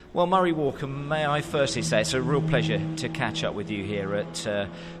Well, Murray Walker, may I firstly say it's a real pleasure to catch up with you here at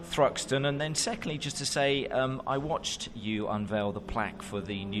Thruxton, and then secondly just to say I watched you unveil the plaque for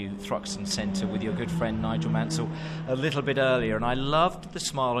the new Thruxton Centre with your good friend Nigel Mansell a little bit earlier, and I loved the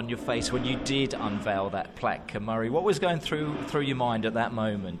smile on your face when you did unveil that plaque, Murray. What was going through your mind at that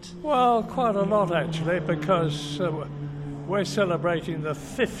moment? Well, quite a lot actually, because we're celebrating the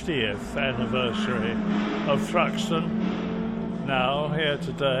 50th anniversary of Thruxton now, here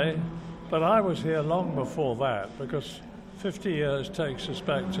today, but I was here long before that, because 50 years takes us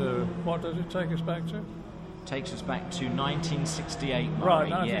back to, what does it take us back to? Takes us back to 1968, Murray.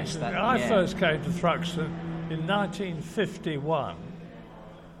 Right, yes. I first came to Thruxton in 1951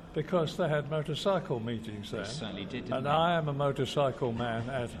 because they had motorcycle meetings then. They certainly did, and I am a motorcycle man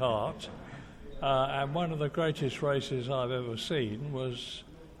at heart, and one of the greatest races I've ever seen was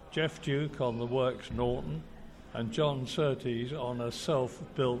Jeff Duke on the Works Norton, and John Surtees on a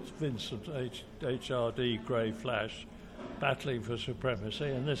self-built Vincent HRD Grey Flash, battling for supremacy.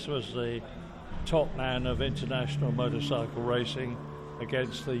 And this was the top man of international motorcycle racing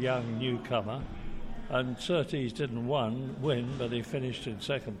against the young newcomer. And Surtees didn't win, but he finished in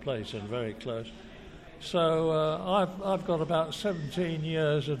second place and very close. So I've got about 17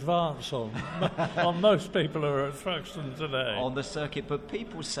 years advance on most people who are at Thruxton today. On the circuit, but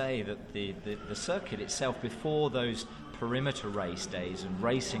people say that the circuit itself, before those perimeter race days and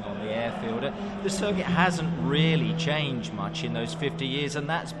racing on the airfield, the circuit hasn't really changed much in those 50 years, and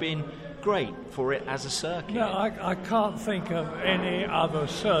that's been great for it as a circuit. No, I can't think of any other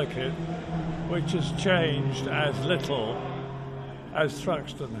circuit which has changed as little as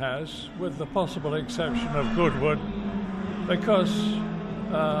Thruxton has, with the possible exception of Goodwood, because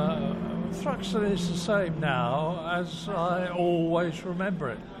Thruxton is the same now as I always remember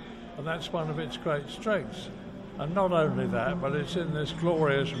it, and that's one of its great strengths. And not only that, but it's in this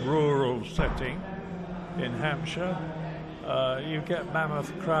glorious rural setting in Hampshire. You get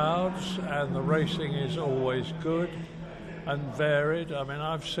mammoth crowds, and the racing is always good and varied. I mean,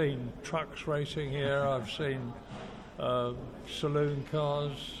 I've seen trucks racing here, I've seen saloon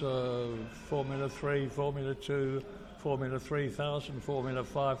cars, Formula 3, Formula 2, Formula 3000, Formula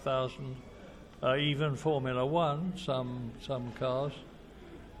 5000, even Formula 1, some cars.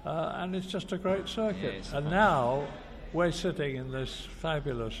 And it's just a great circuit. Yes. And now we're sitting in this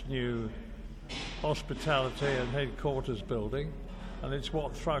fabulous new hospitality and headquarters building, and it's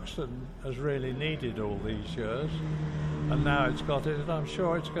what Thruxton has really needed all these years. And now it's got it, and I'm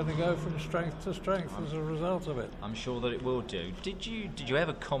sure it's going to go from strength to strength as a result of it. I'm sure that it will do. Did you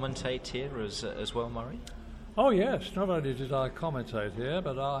ever commentate here as well, Murray? Oh yes, not only did I commentate here,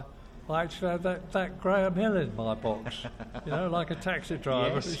 but I actually had that Graham Hill in my box, like a taxi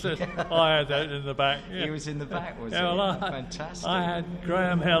driver. Yes. He said, I had that in the back. Yeah. He was in the back, was he? Well, Fantastic. I had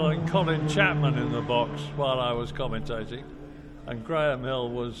Graham Hill and Colin Chapman in the box while I was commentating, and Graham Hill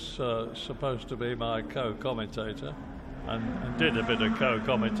was supposed to be my co-commentator, and did a bit of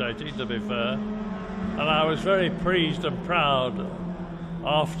co-commentating, to be fair. And I was very pleased and proud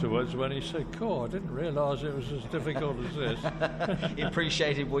afterwards when he said, I didn't realise it was as difficult as this. He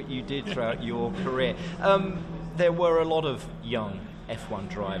appreciated what you did throughout your career. There were a lot of young F1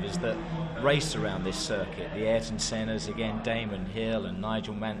 drivers that raced around this circuit. The Ayrton Sennas, again, Damon Hill and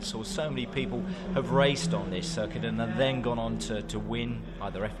Nigel Mansell. So many people have raced on this circuit and have then gone on to win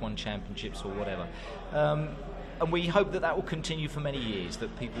either F1 championships or whatever. And we hope that will continue for many years,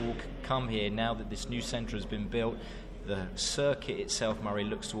 that people will come here now that this new centre has been built. The circuit itself, Murray,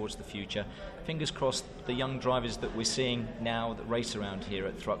 looks towards the future. Fingers crossed, the young drivers that we're seeing now that race around here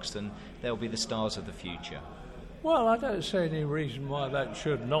at Thruxton, they'll be the stars of the future. Well, I don't see any reason why that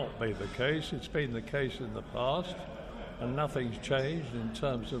should not be the case. It's been the case in the past, and nothing's changed in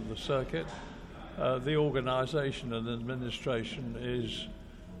terms of the circuit. The organisation and administration is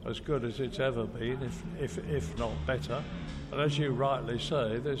as good as it's ever been, if not better. And as you rightly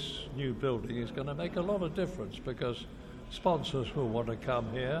say, this new building is going to make a lot of difference, because sponsors will want to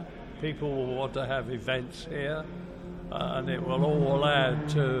come here, people will want to have events here, and it will all add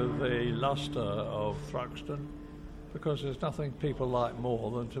to the lustre of Thruxton, because there's nothing people like more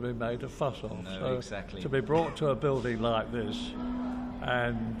than to be made a fuss of. No, so exactly. To be brought to a building like this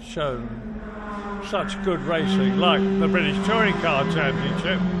and shown such good racing, like the British Touring Car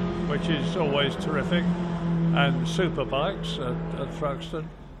Championship, which is always terrific, and superbikes at Thruxton,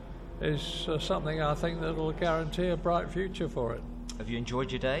 is something I think that will guarantee a bright future for it. Have you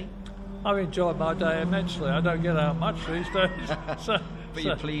enjoyed your day? I've enjoyed my day immensely. I don't get out much these days. But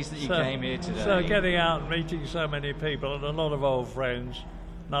you're pleased that you came here today? So getting out and meeting so many people and a lot of old friends.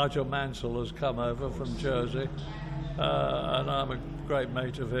 Nigel Mansell has come over from Jersey, and I'm a great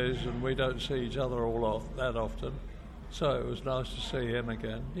mate of his, and we don't see each other that often. So it was nice to see him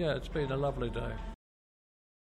again. Yeah, it's been a lovely day.